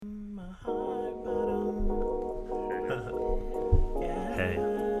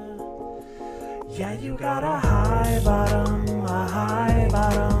Yeah, you got a high bottom, a high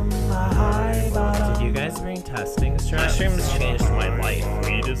bottom, a high bottom. Did you guys bring testing strips? Mushrooms changed my life.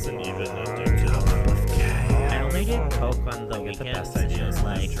 Weed isn't even addictive. I only did coke on the Get the weekends, best idea just from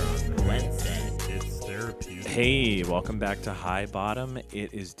like restaurant. Wednesday. It's therapeutic. Hey, welcome back to High Bottom.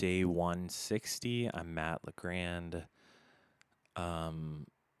 It is day 160. I'm Matt LeGrand.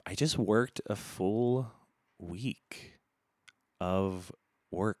 I just worked a full week of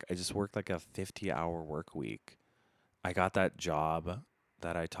work. I just worked like a 50-hour work week. I got that job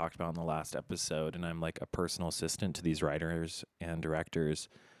that I talked about in the last episode, and I'm like a personal assistant to these writers and directors.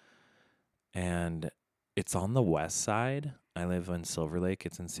 And it's on the west side. I live in Silver Lake.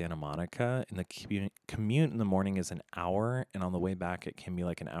 It's in Santa Monica. And the commute in the morning is an hour, and on the way back, it can be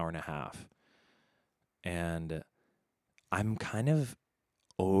like an hour and a half. And I'm kind of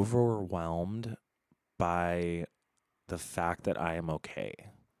overwhelmed by the fact that I am okay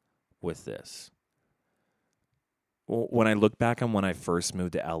with this. When I look back on when I first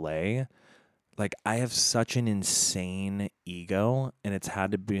moved to LA, like I have such an insane ego, and it's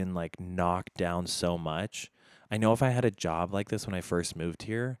had to be like knocked down so much. I know if I had a job like this when I first moved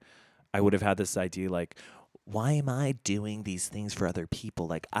here, I would have had this idea like, why am I doing these things for other people?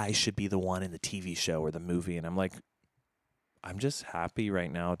 Like I should be the one in the TV show or the movie. And I'm like, I'm just happy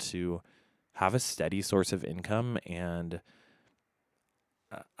right now to have a steady source of income, and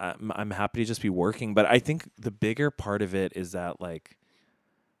I'm happy to just be working. But I think the bigger part of it is that like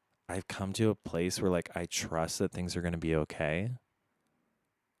I've come to a place where like I trust that things are going to be okay.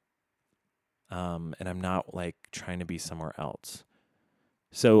 And I'm not like trying to be somewhere else.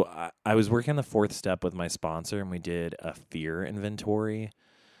 So I was working on the fourth step with my sponsor, and we did a fear inventory,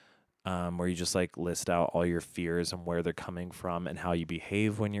 where you just like list out all your fears and where they're coming from and how you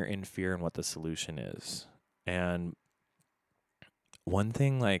behave when you're in fear and what the solution is. And one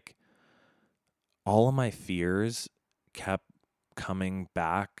thing, like all of my fears kept coming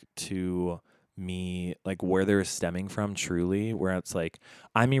back to me, like where they're stemming from truly, where it's like,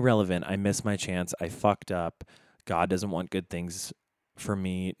 I'm irrelevant. I missed my chance. I fucked up. God doesn't want good things for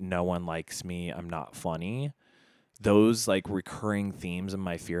me. No one likes me. I'm not funny. Those like recurring themes in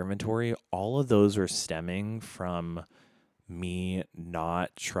my fear inventory, all of those are stemming from me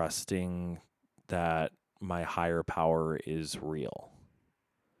not trusting that my higher power is real.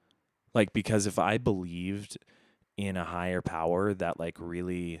 Like, because if I believed in a higher power that like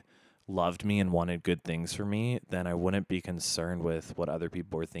really loved me and wanted good things for me, then I wouldn't be concerned with what other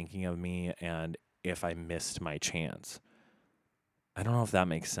people were thinking of me and if I missed my chance. I don't know if that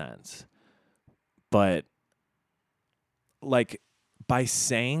makes sense. But like by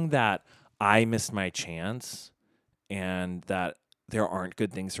saying that I missed my chance and that there aren't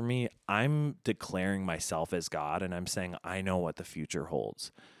good things for me, I'm declaring myself as God, and I'm saying I know what the future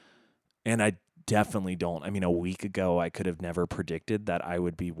holds. And I definitely don't. I mean, a week ago, I could have never predicted that I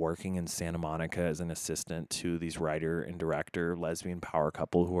would be working in Santa Monica as an assistant to these writer and director lesbian power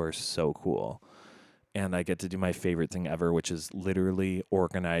couple who are so cool. And I get to do my favorite thing ever, which is literally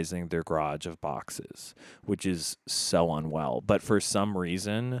organizing their garage of boxes, which is so unwell. But for some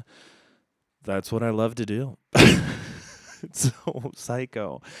reason, that's what I love to do. It's so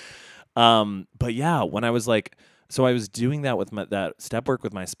psycho. But yeah, when I was like, so I was doing that with that step work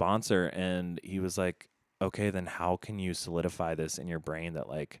with my sponsor, and he was like, okay, then how can you solidify this in your brain that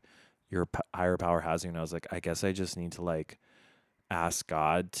like your higher power has you? And I was like, I guess I just need to like ask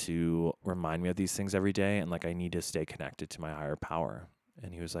God to remind me of these things every day, and like I need to stay connected to my higher power.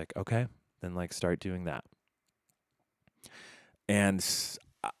 And he was like, okay, then like start doing that. And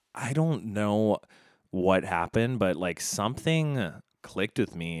I don't know what happened, but like something clicked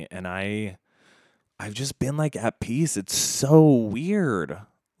with me, and I've just been like at peace. It's so weird.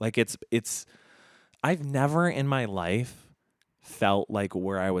 Like it's I've never in my life felt like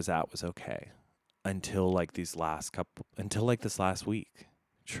where I was at was okay until this last week.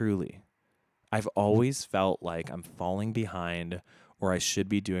 Truly. I've always felt like I'm falling behind, or I should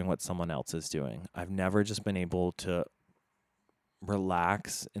be doing what someone else is doing. I've never just been able to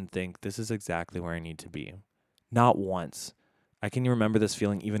relax and think this is exactly where I need to be. Not once. I can remember this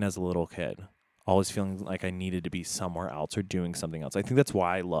feeling even as a little kid. Always feeling like I needed to be somewhere else or doing something else. I think that's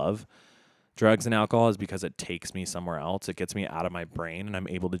why I love drugs and alcohol, is because it takes me somewhere else. It gets me out of my brain, and I'm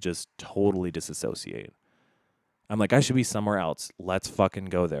able to just totally disassociate. I'm like, I should be somewhere else. Let's fucking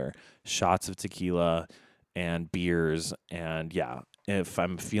go there. Shots of tequila and beers. And yeah, if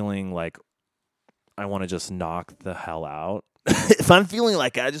I'm feeling like I want to just knock the hell out, if I'm feeling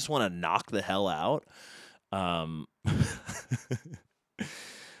like I just want to knock the hell out, I'm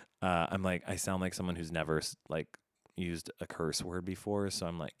like, I sound like someone who's never like used a curse word before, so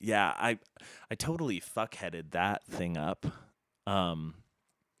I'm like, yeah, I totally fuckheaded that thing up.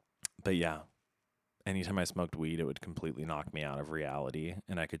 But yeah, anytime I smoked weed, it would completely knock me out of reality,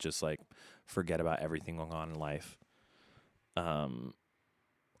 and I could just like forget about everything going on in life.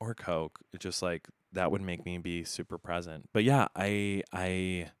 Or coke, it just like that would make me be super present. But yeah, I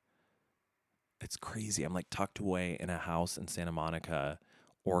it's crazy. I'm like tucked away in a house in Santa Monica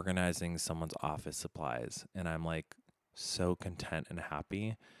organizing someone's office supplies, and I'm like so content and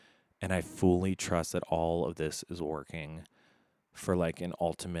happy, and I fully trust that all of this is working for like an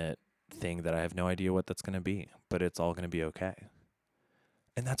ultimate thing that I have no idea what that's going to be, but it's all going to be okay.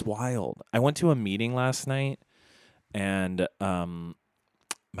 And that's wild. I went to a meeting last night, and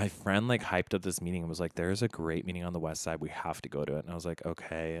my friend like hyped up this meeting and was like, there's a great meeting on the west side, we have to go to it. And I was like,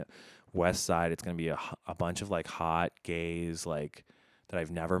 okay, west side, it's going to be a bunch of like hot gays like that I've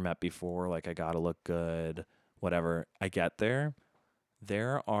never met before, like I got to look good, whatever. I get there,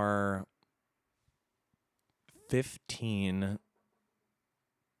 there are 15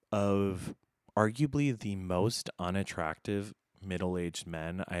 of arguably the most unattractive middle-aged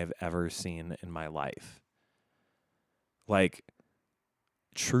men I have ever seen in my life. Like,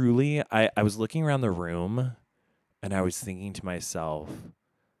 truly, I was looking around the room and I was thinking to myself,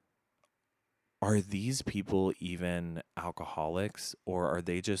 are these people even alcoholics, or are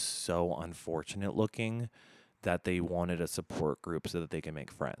they just so unfortunate looking that they wanted a support group so that they can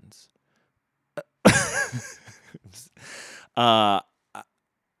make friends? uh,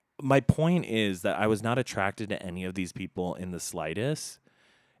 my point is that I was not attracted to any of these people in the slightest.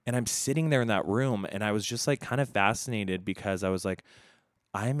 And I'm sitting there in that room and I was just like kind of fascinated because I was like,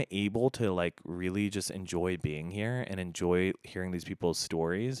 I'm able to like really just enjoy being here and enjoy hearing these people's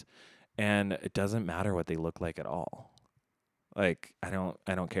stories. And it doesn't matter what they look like at all. Like, I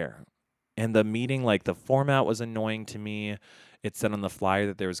don't care. And the meeting, like the format was annoying to me. It said on the flyer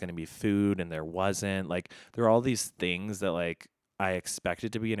that there was going to be food and there wasn't. Like, there are all these things that like I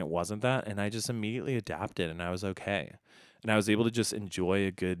expected to be and it wasn't that. And I just immediately adapted and I was okay. And I was able to just enjoy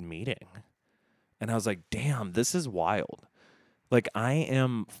a good meeting. And I was like, damn, this is wild. Like, I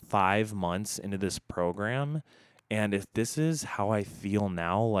am 5 months into this program, and if this is how I feel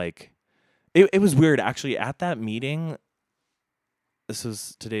now, like, it was weird. Actually, at that meeting, this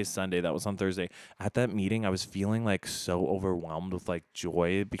was today's Sunday, that was on Thursday. At that meeting, I was feeling, like, so overwhelmed with, like,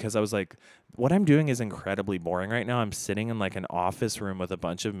 joy because I was like, what I'm doing is incredibly boring right now. I'm sitting in, like, an office room with a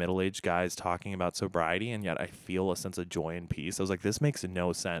bunch of middle-aged guys talking about sobriety, and yet I feel a sense of joy and peace. I was like, this makes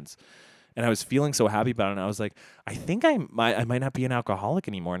no sense. And I was feeling so happy about it. And I was like, I think I might not be an alcoholic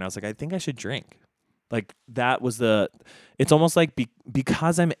anymore. And I was like, I think I should drink. Like that was it's almost like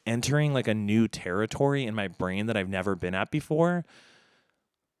because I'm entering like a new territory in my brain that I've never been at before.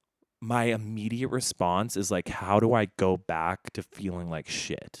 My immediate response is like, how do I go back to feeling like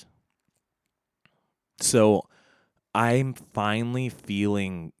shit? So I'm finally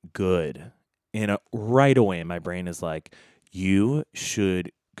feeling good. And right away, my brain is like, you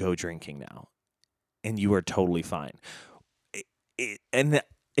should go drinking now. And you are totally fine. And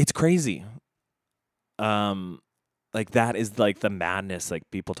it's crazy. Like that is like the madness like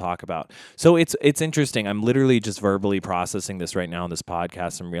people talk about. So it's interesting. I'm literally just verbally processing this right now on this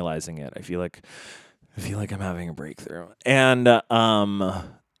podcast and realizing it. I feel like I'm having a breakthrough. And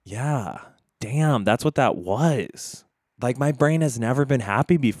yeah, damn, that's what that was. Like my brain has never been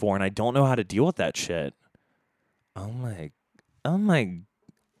happy before and I don't know how to deal with that shit. Oh my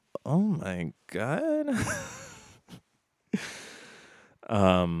oh my god.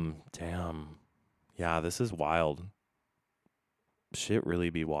 Damn. Yeah, this is wild. Shit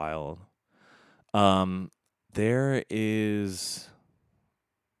really be wild. There is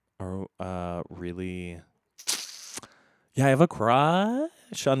really yeah, I have a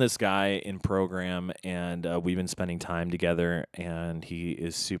crush on this guy in program and we've been spending time together and he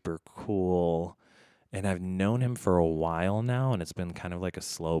is super cool and I've known him for a while now and it's been kind of like a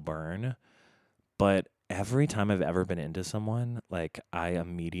slow burn. But every time I've ever been into someone, like I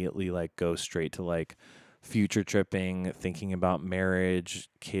immediately like go straight to like future tripping, thinking about marriage,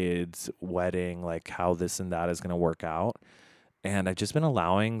 kids, wedding, like how this and that is going to work out. And I've just been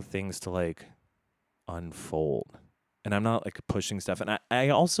allowing things to like unfold. And I'm not like pushing stuff. And I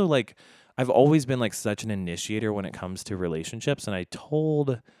also like, I've always been like such an initiator when it comes to relationships. And I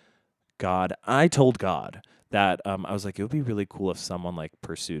told God that I was like, it would be really cool if someone like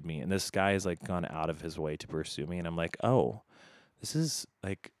pursued me. And this guy has like gone out of his way to pursue me. And I'm like, oh, this is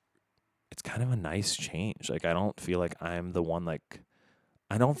like, it's kind of a nice change. Like, I don't feel like I'm the one, like,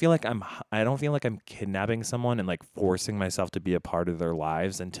 I don't feel like I'm kidnapping someone and like forcing myself to be a part of their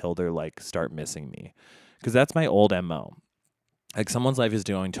lives until they're like start missing me. Because that's my old MO. Like someone's life is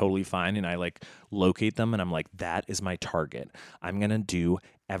doing totally fine and I like locate them and I'm like, that is my target. I'm going to do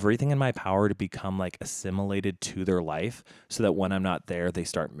everything in my power to become like assimilated to their life so that when I'm not there, they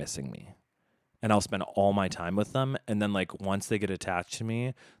start missing me. And I'll spend all my time with them. And then like once they get attached to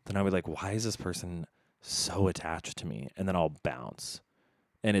me, then I'll be like, why is this person so attached to me? And then I'll bounce.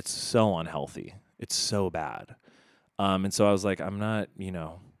 And it's so unhealthy. It's so bad. And so I was like, I'm not,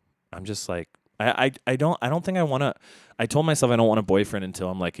 I'm just like, I don't think I want to. I told myself I don't want a boyfriend until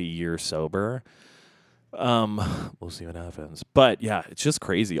I'm like a year sober. We'll see what happens. But yeah, it's just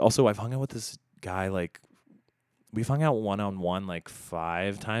crazy. Also, I've hung out with this guy like we've hung out one-on-one like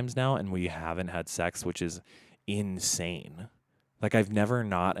 5 times now, and we haven't had sex, which is insane. Like I've never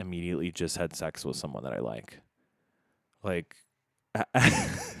not immediately just had sex with someone that I like. Like,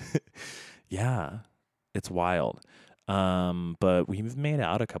 yeah, it's wild. But we've made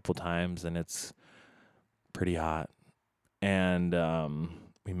out a couple times, and it's pretty hot. And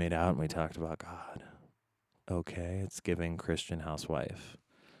we made out and we talked about God. Okay, it's giving Christian housewife.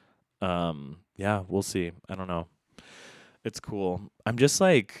 Yeah, we'll see. I don't know. It's cool. I'm just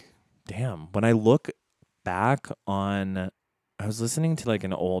like, damn. When I look back on, I was listening to like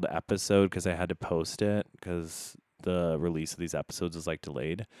an old episode because I had to post it because the release of these episodes is like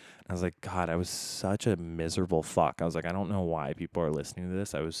delayed. And I was like, God, I was such a miserable fuck. I was like, I don't know why people are listening to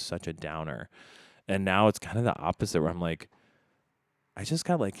this. I was such a downer. And now it's kind of the opposite where I'm like, I just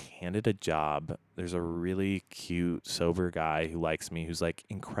got like handed a job. There's a really cute, sober guy who likes me, who's like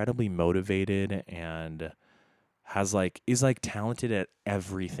incredibly motivated and has like is like talented at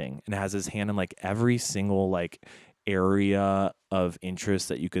everything and has his hand in like every single like area of interest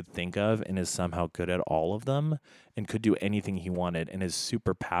that you could think of and is somehow good at all of them and could do anything he wanted and is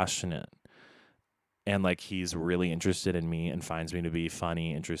super passionate. And like he's really interested in me and finds me to be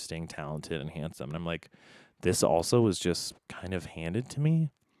funny, interesting, talented, and handsome. And I'm like, this also was just kind of handed to me.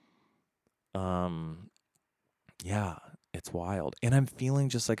 Yeah, it's wild. And I'm feeling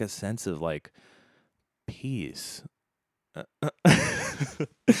just like a sense of like peace. I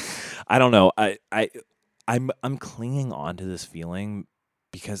don't know. I'm clinging on to this feeling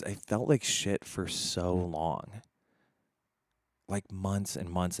because I felt like shit for so long. Like months and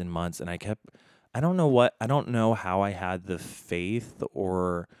months and months. And I don't know how I had the faith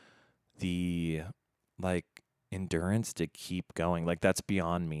or the like endurance to keep going. Like that's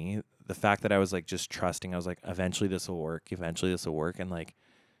beyond me. The fact that I was like just trusting, I was like, eventually this will work. Eventually this will work. And like,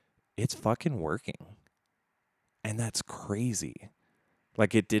 it's fucking working. And that's crazy.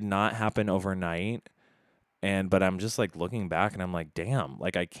 Like it did not happen overnight. But I'm just like looking back and I'm like, damn,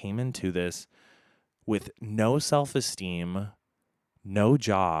 like I came into this with no self-esteem, no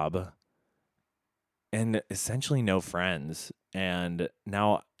job, and essentially no friends. And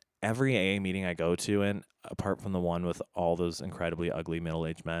now every AA meeting I go to, and apart from the one with all those incredibly ugly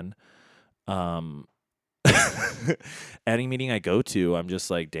middle-aged men, um, any meeting I go to, I'm just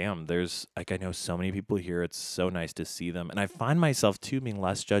like, damn, there's like, I know so many people here. It's so nice to see them. And I find myself too being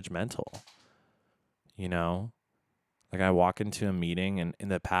less judgmental, you know? Like I walk into a meeting and in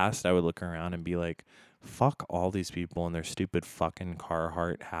the past I would look around and be like, fuck all these people and their stupid fucking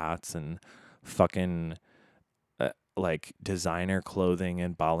Carhartt hats and fucking like designer clothing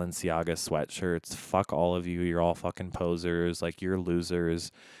and Balenciaga sweatshirts. Fuck all of you. You're all fucking posers. Like you're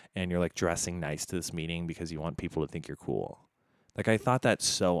losers and you're like dressing nice to this meeting because you want people to think you're cool. Like I thought that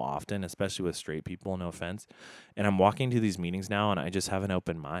so often, especially with straight people, no offense. And I'm walking to these meetings now and I just have an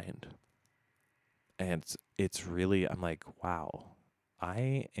open mind. And it's really, I'm like, wow,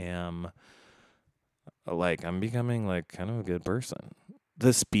 I am like, I'm becoming like kind of a good person.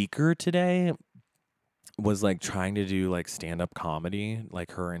 The speaker today was like trying to do like stand-up comedy,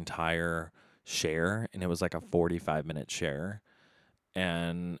 like her entire share, and it was like a 45-minute share.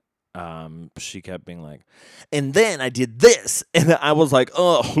 And she kept being like, and then I did this, and I was like,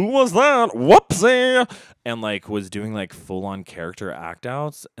 who was that? Whoopsie. And like was doing like full-on character act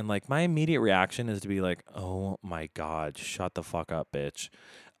outs, and like my immediate reaction is to be like, oh my god, shut the fuck up, bitch.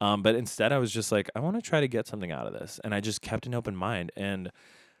 But instead I was just like, I want to try to get something out of this, and I just kept an open mind. And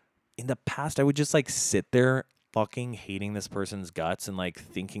in the past I would just like sit there fucking hating this person's guts and like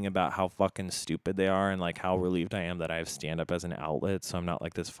thinking about how fucking stupid they are and like how relieved I am that I have stand up as an outlet, so I'm not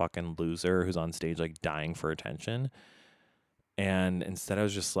like this fucking loser who's on stage like dying for attention. And instead I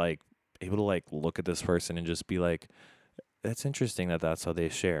was just like able to like look at this person and just be like, that's interesting that that's how they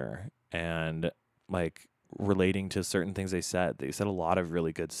share. And like relating to certain things they said a lot of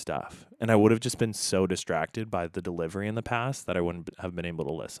really good stuff, and I would have just been so distracted by the delivery in the past that I wouldn't have been able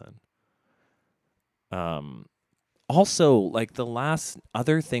to listen. Also, like the last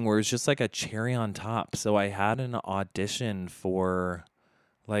other thing where it was just like a cherry on top. So I had an audition for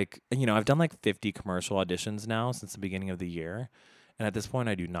I've done like 50 commercial auditions now since the beginning of the year. And at this point,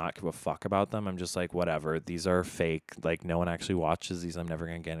 I do not give a fuck about them. I'm just like, whatever. These are fake. Like, no one actually watches these. I'm never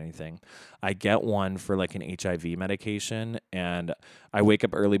going to get anything. I get one for like an HIV medication, and I wake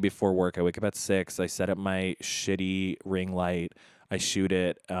up early before work. I wake up at 6. I set up my shitty ring light. I shoot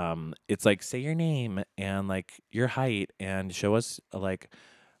it. It's like, say your name and like your height and show us like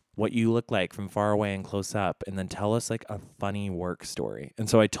what you look like from far away and close up, and then tell us like a funny work story. And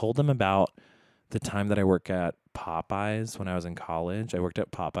so I told them about the time that I worked at Popeyes when I was in college. I worked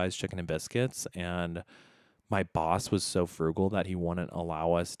at Popeyes Chicken and Biscuits, and my boss was so frugal that he wouldn't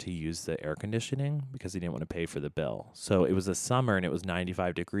allow us to use the air conditioning because he didn't want to pay for the bill. So it was the summer and it was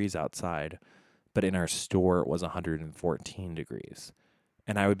 95 degrees outside, but in our store it was 114 degrees.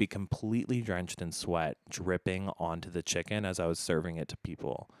 And I would be completely drenched in sweat, dripping onto the chicken as I was serving it to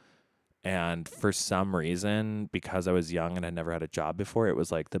people. And for some reason, because I was young and had never had a job before, it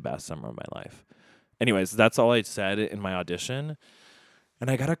was like the best summer of my life. Anyways, that's all I said in my audition.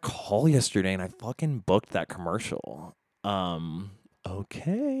 And I got a call yesterday and I fucking booked that commercial.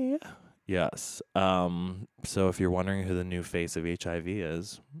 Okay. Yes. So if you're wondering who the new face of HIV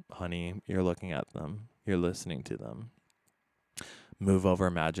is, honey, you're looking at them. You're listening to them. Move over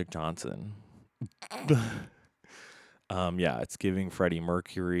Magic Johnson. Yeah, it's giving Freddie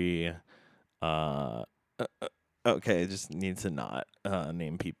Mercury. Okay, I just need to not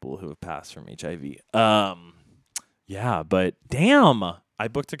name people who have passed from HIV. Yeah, but damn, I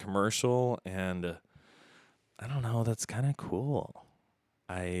booked a commercial, and I don't know. That's kind of cool.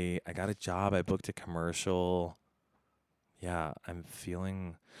 I got a job. I booked a commercial. Yeah, I'm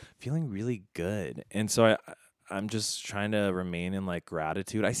feeling really good, and so I'm just trying to remain in like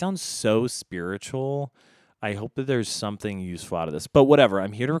gratitude. I sound so spiritual. I hope that there's something useful out of this. But whatever,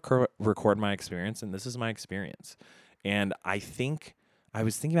 I'm here to record my experience, and this is my experience. And I think I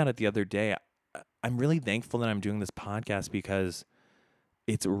was thinking about it the other day. I'm really thankful that I'm doing this podcast because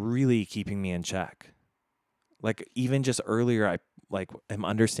it's really keeping me in check. Like even just earlier, I am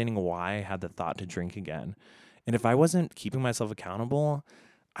understanding why I had the thought to drink again. And if I wasn't keeping myself accountable,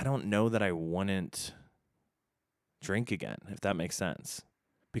 I don't know that I wouldn't drink again, if that makes sense,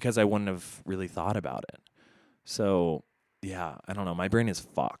 because I wouldn't have really thought about it. So, yeah, I don't know. My brain is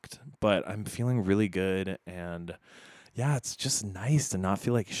fucked, but I'm feeling really good. And yeah, it's just nice to not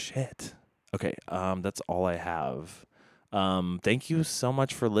feel like shit. Okay, that's all I have. Thank you so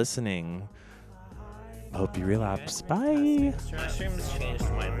much for listening. Hope you relapse. Bye. Mushrooms changed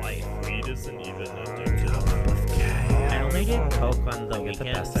my life. Weed isn't even addictive. I only did coke on the Get the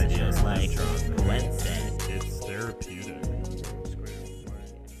weekends best and it ideas was from like this drug. Wednesday.